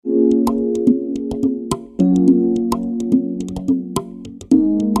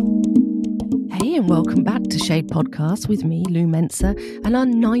and welcome back to Shade Podcast with me, Lou Mensa, and our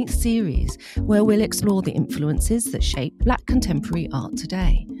 9th series where we'll explore the influences that shape Black contemporary art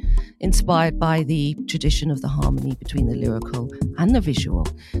today. Inspired by the tradition of the harmony between the lyrical and the visual,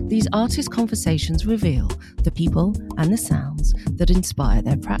 these artist conversations reveal the people and the sounds that inspire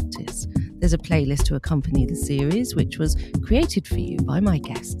their practice. There's a playlist to accompany the series, which was created for you by my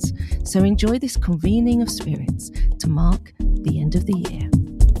guests. So enjoy this convening of spirits to mark the end of the year.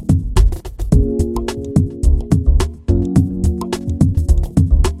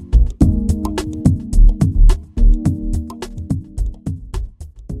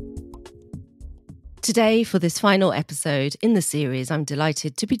 Today, for this final episode in the series, I'm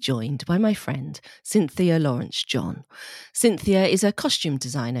delighted to be joined by my friend, Cynthia Lawrence-John. Cynthia is a costume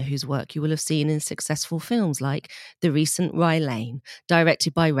designer whose work you will have seen in successful films like the recent Rye Lane,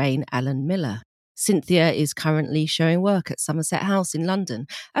 directed by Rain Allen Miller. Cynthia is currently showing work at Somerset House in London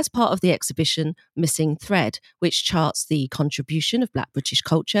as part of the exhibition Missing Thread, which charts the contribution of Black British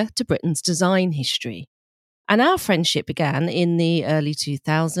culture to Britain's design history. And our friendship began in the early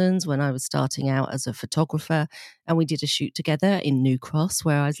 2000s when I was starting out as a photographer, and we did a shoot together in New Cross,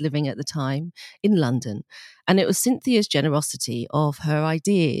 where I was living at the time, in London. And it was Cynthia's generosity of her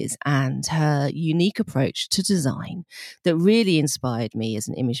ideas and her unique approach to design that really inspired me as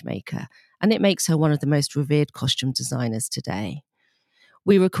an image maker, and it makes her one of the most revered costume designers today.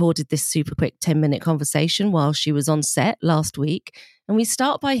 We recorded this super quick 10-minute conversation while she was on set last week, and we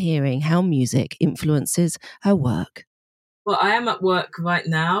start by hearing how music influences her work. Well, I am at work right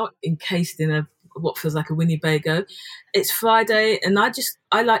now, encased in what feels like a Winnebago. It's Friday, and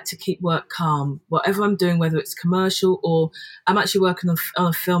I like to keep work calm. Whatever I'm doing, whether it's commercial or I'm actually working on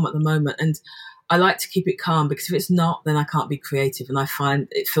a film at the moment, and I like to keep it calm because if it's not, then I can't be creative, and I find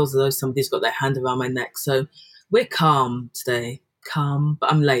it feels as though somebody's got their hand around my neck. So we're calm today. Calm,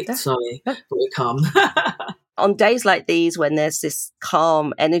 but I'm late, sorry, but we're calm. On days like these, when there's this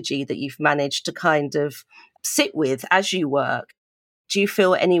calm energy that you've managed to kind of sit with as you work, do you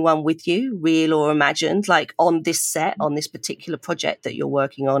feel anyone with you, real or imagined, like on this set, on this particular project that you're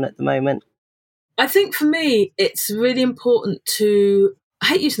working on at the moment? I think for me, it's really important I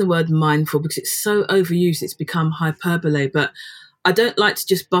hate using the word mindful because it's so overused, it's become hyperbole, but I don't like to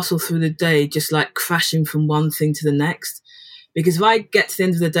just bustle through the day, just like crashing from one thing to the next. Because if I get to the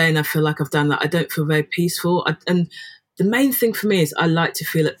end of the day and I feel like I've done that, I don't feel very peaceful. And the main thing for me is I like to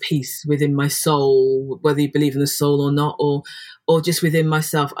feel at peace within my soul, whether you believe in the soul or not, or just within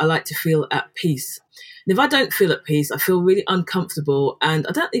myself. I like to feel at peace. And if I don't feel at peace, I feel really uncomfortable. And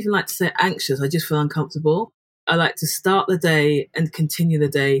I don't even like to say anxious. I just feel uncomfortable. I like to start the day and continue the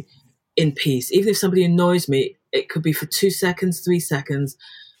day in peace. Even if somebody annoys me, it could be for 2 seconds, 3 seconds.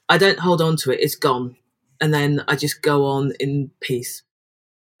 I don't hold on to it. It's gone. And then I just go on in peace.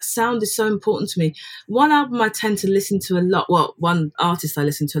 Sound is so important to me. One album I tend to listen to a lot, one artist I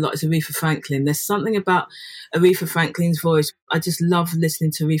listen to a lot is Aretha Franklin. There's something about Aretha Franklin's voice. I just love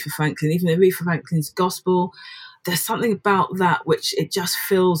listening to Aretha Franklin. Even Aretha Franklin's gospel, there's something about that which it just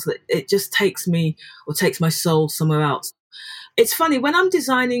feels that it just takes me or takes my soul somewhere else. It's funny, when I'm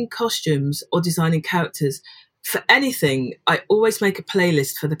designing costumes or designing characters, for anything, I always make a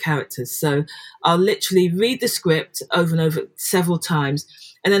playlist for the characters. So I'll literally read the script over and over several times,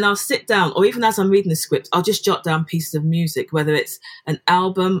 and then I'll sit down, or even as I'm reading the script, I'll just jot down pieces of music, whether it's an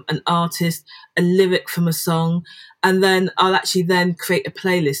album, an artist, a lyric from a song, and then I'll actually then create a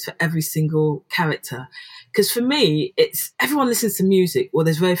playlist for every single character. Because for me, everyone listens to music. Well,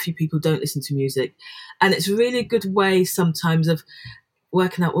 there's very few people who don't listen to music. And it's really a good way sometimes of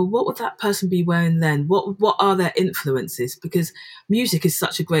working out, well, what would that person be wearing then? What are their influences? Because music is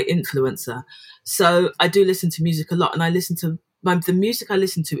such a great influencer. So I do listen to music a lot, and the music I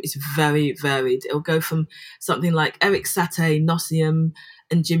listen to is very varied. It'll go from something like Eric Satie, Nossium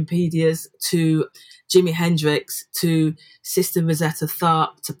and Jimpedias to Jimi Hendrix to Sister Rosetta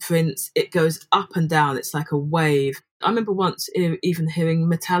Tharpe to Prince. It goes up and down. It's like a wave. I remember once even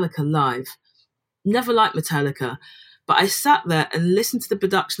hearing Metallica live. Never liked Metallica. But I sat there and listened to the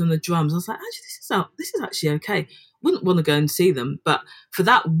production on the drums. I was like, actually, this is actually okay. Wouldn't want to go and see them. But for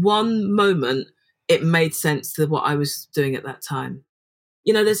that one moment, it made sense to what I was doing at that time.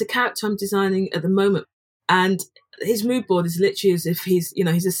 You know, there's a character I'm designing at the moment, and his mood board is literally as if he's a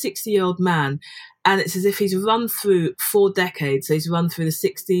 60-year-old man, and it's as if he's run through 4 decades. So he's run through the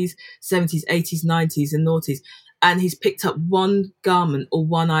 60s, 70s, 80s, 90s and noughties. and he's picked up one garment or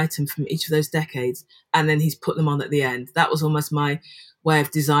one item from each of those decades, and then he's put them on at the end. That was almost my way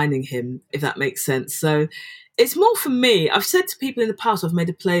of designing him, if that makes sense. So it's more for me. I've said to people in the past, I've made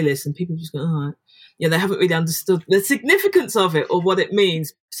a playlist, and people just go, "Oh, right." Yeah, they haven't really understood the significance of it or what it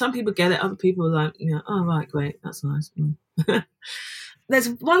means. Some people get it, other people are like, yeah, oh, right, great, that's nice. There's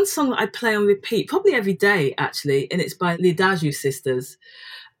one song that I play on repeat, probably every day, actually, and it's by the Adagio sisters,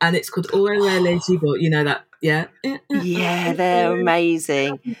 and it's called Ore Lazy Boy. You know that, yeah? Yeah, they're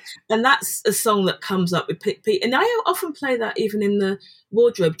amazing. And that's a song that comes up repeat. And I often play that even in the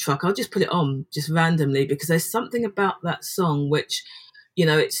wardrobe truck. I'll just put it on just randomly because there's something about that song which, you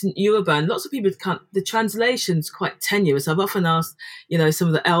know, it's Yoruba, and lots of people can't, the translation's quite tenuous. I've often asked, you know, some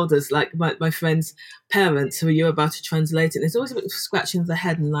of the elders, like my friends' parents who are Yoruba, to translate it. And there's always a bit of scratching of the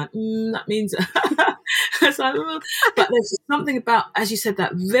head and like, that means, so, but there's something about, as you said,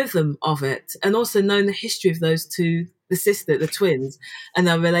 that rhythm of it, and also knowing the history of those two, the twins, and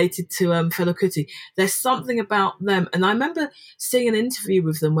they're related to Fela Kuti. There's something about them. And I remember seeing an interview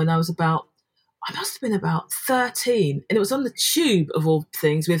with them when I must have been about 13, and it was on the Tube, of all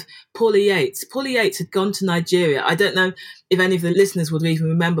things, with Paulie Yates. Paulie Yates had gone to Nigeria. I don't know if any of the listeners would even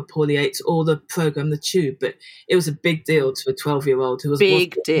remember Paulie Yates or the programme The Tube, but it was a big deal to a 12-year-old who was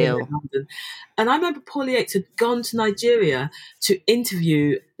big deal in London. And I remember Paulie Yates had gone to Nigeria to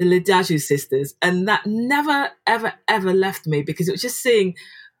interview the Ledaju sisters, and that never, ever, ever left me, because it was just seeing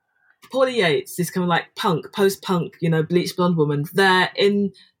Paulie Yates, this kind of like punk, post-punk, you know, bleached blonde woman, there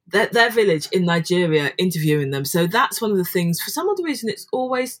in their village in Nigeria, interviewing them. So that's one of the things, for some odd reason, it's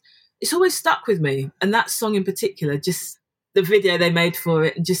always stuck with me. And that song in particular, just the video they made for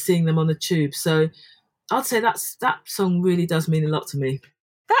it and just seeing them on the Tube. So I'd say that song really does mean a lot to me.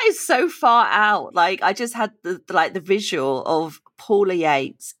 That is so far out. Like, I just had the visual of Paula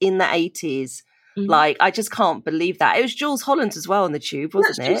Yates in the 80s. Mm-hmm. Like, I just can't believe that. It was Jules Holland as well on the Tube,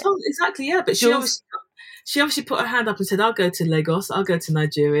 wasn't it? Exactly, yeah. But she obviously put her hand up and said, I'll go to Lagos, I'll go to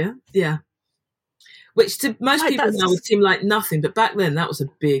Nigeria. Yeah. Which to most people now would seem like nothing, but back then that was a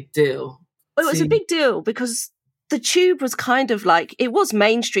big deal. Well, it was a big deal because the Tube was kind of like, it was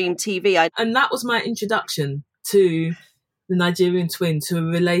mainstream TV. And that was my introduction to the Nigerian twins who were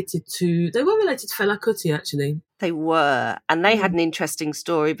related to Fela Kuti, actually. They were. And they had an interesting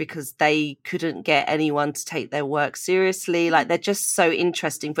story because they couldn't get anyone to take their work seriously. Like, they're just so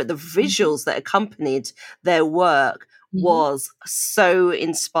interesting. But the visuals that accompanied their work was so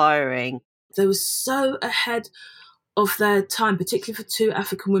inspiring. They were so ahead of their time, particularly for two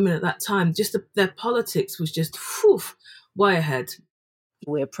African women at that time. Just their politics was just way ahead.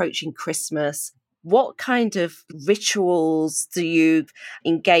 We're approaching Christmas. What kind of rituals do you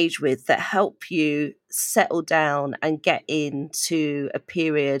engage with that help you settle down and get into a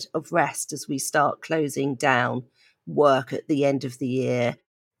period of rest as we start closing down work at the end of the year?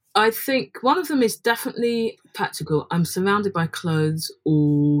 I think one of them is definitely practical. I'm surrounded by clothes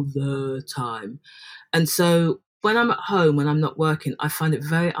all the time. And so when I'm at home, when I'm not working, I find it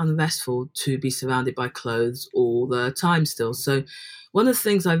very unrestful to be surrounded by clothes all the time still. So one of the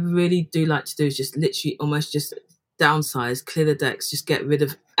things I really do like to do is just literally almost just downsize, clear the decks, just get rid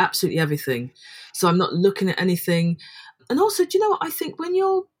of absolutely everything. So I'm not looking at anything. And also, do you know what? I think when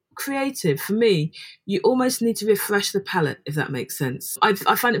you're creative, for me, you almost need to refresh the palette, if that makes sense. I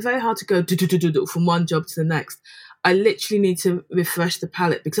find it very hard to go from one job to the next. I literally need to refresh the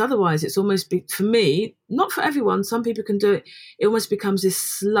palette, because otherwise it's almost, for me, not for everyone, some people can do it, it almost becomes this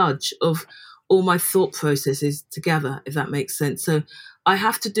sludge of all my thought processes together, if that makes sense. So I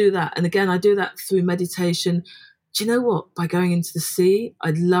have to do that. And again, I do that through meditation. Do you know what? By going into the sea,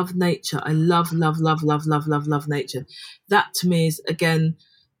 I love nature. I love nature. That to me is, again,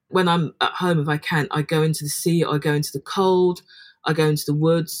 when I'm at home, if I can, I go into the sea, or I go into the cold, I go into the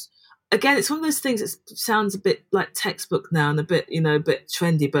woods. Again, it's one of those things that sounds a bit like textbook now and a bit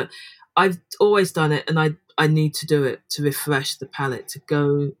trendy, but I've always done it, and I need to do it to refresh the palette, to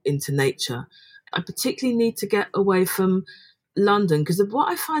go into nature. I particularly need to get away from London, because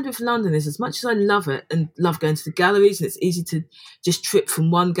what I find with London is, as much as I love it and love going to the galleries, and it's easy to just trip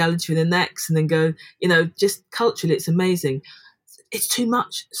from one gallery to the next and then go, just culturally, it's amazing. It's too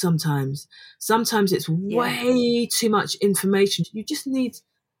much sometimes. Sometimes it's way too much information. You just need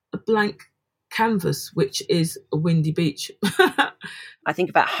a blank canvas, which is a windy beach. I think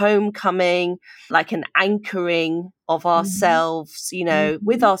about homecoming, like an anchoring of ourselves,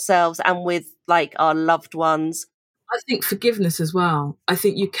 with ourselves and with like our loved ones. I think forgiveness as well. I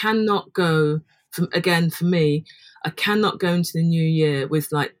think you cannot go for me, I cannot go into the new year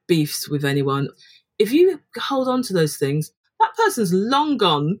with like beefs with anyone. If you hold on to those things, that person's long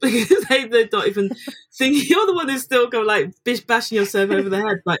gone because they're not even thinking. You're the one who's still going like bashing yourself over the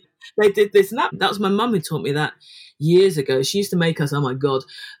head. Like they did this and that. That was my mum who taught me that years ago. She used to make us, oh my God,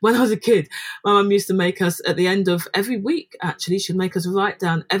 when I was a kid, my mum used to make us at the end of every week, actually, she'd make us write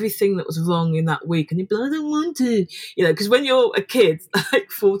down everything that was wrong in that week. And you'd be like, I don't want to, because when you're a kid,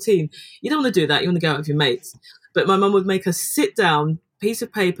 like 14, you don't want to do that. You want to go out with your mates. But my mum would make us sit down, piece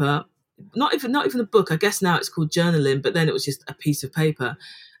of paper, not even a book. I guess now it's called journaling, but then it was just a piece of paper.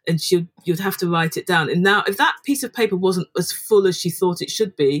 And you'd have to write it down. And now if that piece of paper wasn't as full as she thought it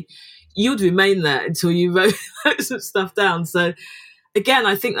should be, you'd remain there until you wrote some stuff down. So again,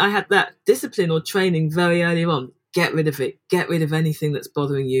 I think I had that discipline or training very early on. Get rid of it. Get rid of anything that's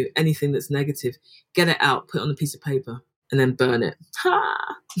bothering you, anything that's negative. Get it out, put it on a piece of paper, and then burn it.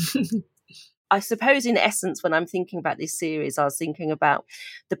 Ha! I suppose in essence, when I'm thinking about this series, I was thinking about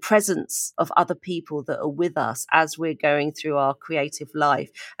the presence of other people that are with us as we're going through our creative life.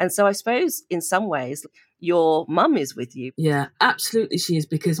 And so I suppose in some ways, your mum is with you. Yeah, absolutely she is,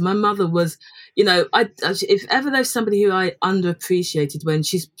 because my mother was, if ever there's somebody who I underappreciated when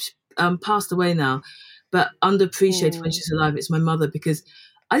she's passed away now, but underappreciated when she's alive, it's my mother, because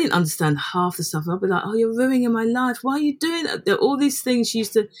I didn't understand half the stuff. I'd be like, oh, you're ruining my life. Why are you doing that? All these things she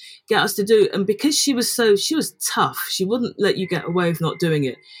used to get us to do. And because she was tough, she wouldn't let you get away with not doing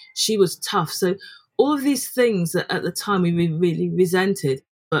it. She was tough. So all of these things that at the time we really resented,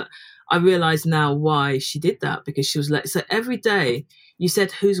 but I realize now why she did that, because she was like, so every day you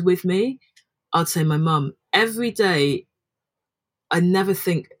said, who's with me? I'd say my mum. Every day, I never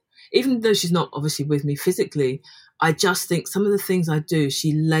think, even though she's not obviously with me physically, I just think some of the things I do,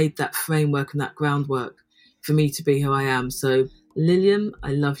 she laid that framework and that groundwork for me to be who I am. So Lillian,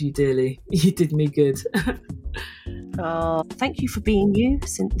 I love you dearly. You did me good. Oh, thank you for being you,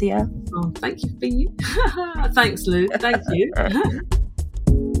 Cynthia. Oh, thank you for being you. Thanks, Lou. Thank you.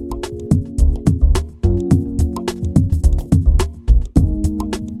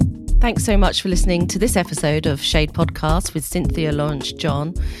 Thanks so much for listening to this episode of Shade Podcast with Cynthia Lawrence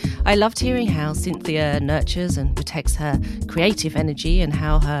John. I loved hearing how Cynthia nurtures and protects her creative energy and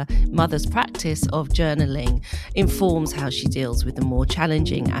how her mother's practice of journaling informs how she deals with the more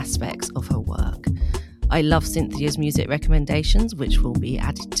challenging aspects of her work. I love Cynthia's music recommendations, which will be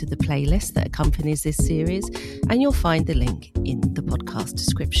added to the playlist that accompanies this series, and you'll find the link in the podcast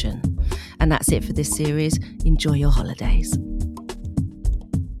description. And that's it for this series. Enjoy your holidays.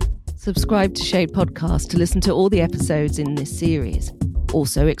 Subscribe to Shade Podcast to listen to all the episodes in this series.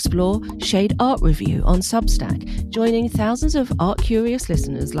 Also explore Shade Art Review on Substack, joining thousands of art-curious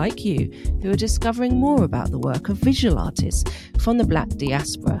listeners like you who are discovering more about the work of visual artists from the Black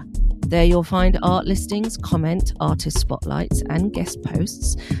diaspora. There you'll find art listings, comment, artist spotlights and guest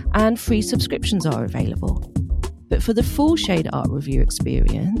posts, and free subscriptions are available. But for the full Shade Art Review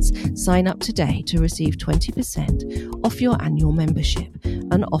experience, sign up today to receive 20% off your annual membership,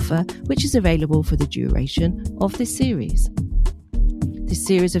 an offer which is available for the duration of this series. This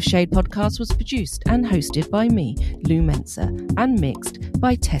series of Shade Podcasts was produced and hosted by me, Lou Mensa, and mixed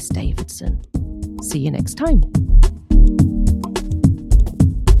by Tess Davidson. See you next time.